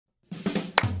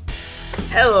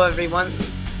Hello everyone,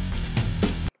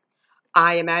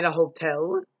 I am at a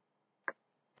hotel.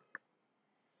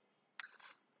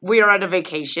 We are at a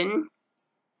vacation.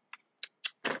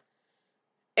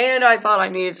 And I thought I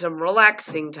needed some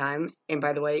relaxing time. And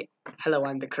by the way, hello,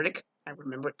 I'm the critic. I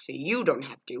remember it, so you don't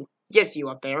have to. Yes, you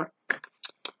up there.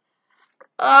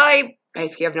 I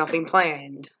basically have nothing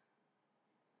planned.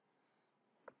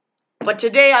 But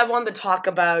today I wanted to talk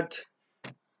about...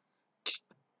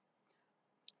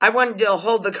 I wanted to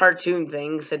hold the cartoon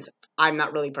thing since I'm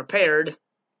not really prepared.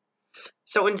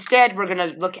 So instead, we're going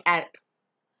to look at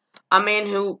a man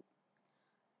who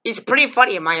is pretty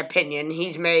funny in my opinion.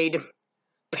 He's made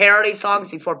parody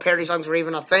songs before parody songs were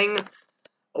even a thing.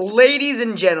 Ladies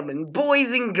and gentlemen,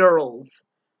 boys and girls,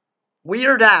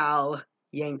 Weird Al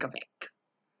Yankovic.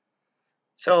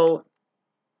 So,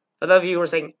 for those of you who are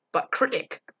saying, but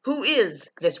critic, who is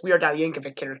this Weird Al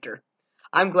Yankovic character?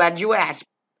 I'm glad you asked,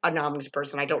 anonymous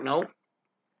person, I don't know.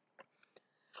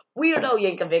 Weird Al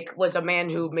Yankovic was a man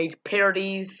who made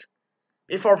parodies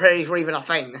before parodies were even a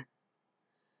thing.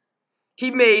 He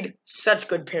made such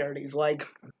good parodies, like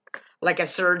a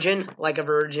surgeon, like a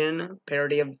virgin,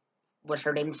 parody of what's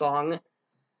her name song.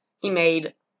 He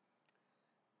made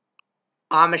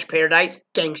Amish Paradise,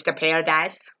 Gangsta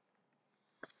Paradise.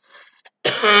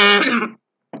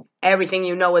 Everything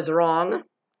You Know Is Wrong.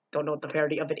 Don't know what the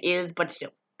parody of it is, but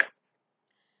still.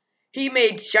 He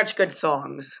made such good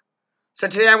songs. So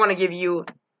today I want to give you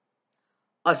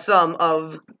a sum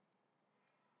of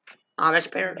Amish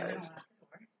Paradise.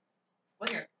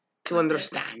 Where? To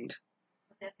understand.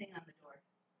 Put that thing on the door.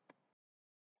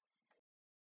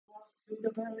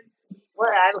 What?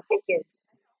 I like it.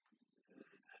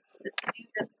 This thing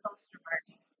says poster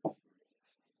marking.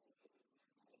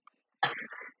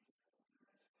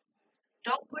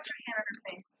 Don't put your hand on her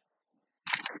face.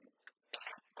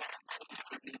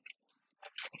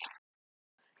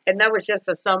 And that was just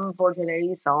a sum for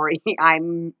today. Sorry,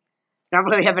 I'm not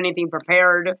really have anything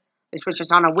prepared. This was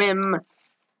just on a whim.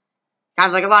 Kind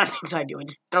of like a lot of things I do. I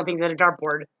just throw things at a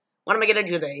dartboard. What am I gonna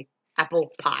do today?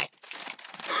 Apple pie.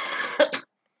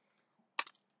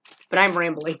 But I'm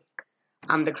rambling.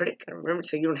 I'm the critic. Remember,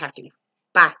 so you don't have to.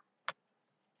 Bye.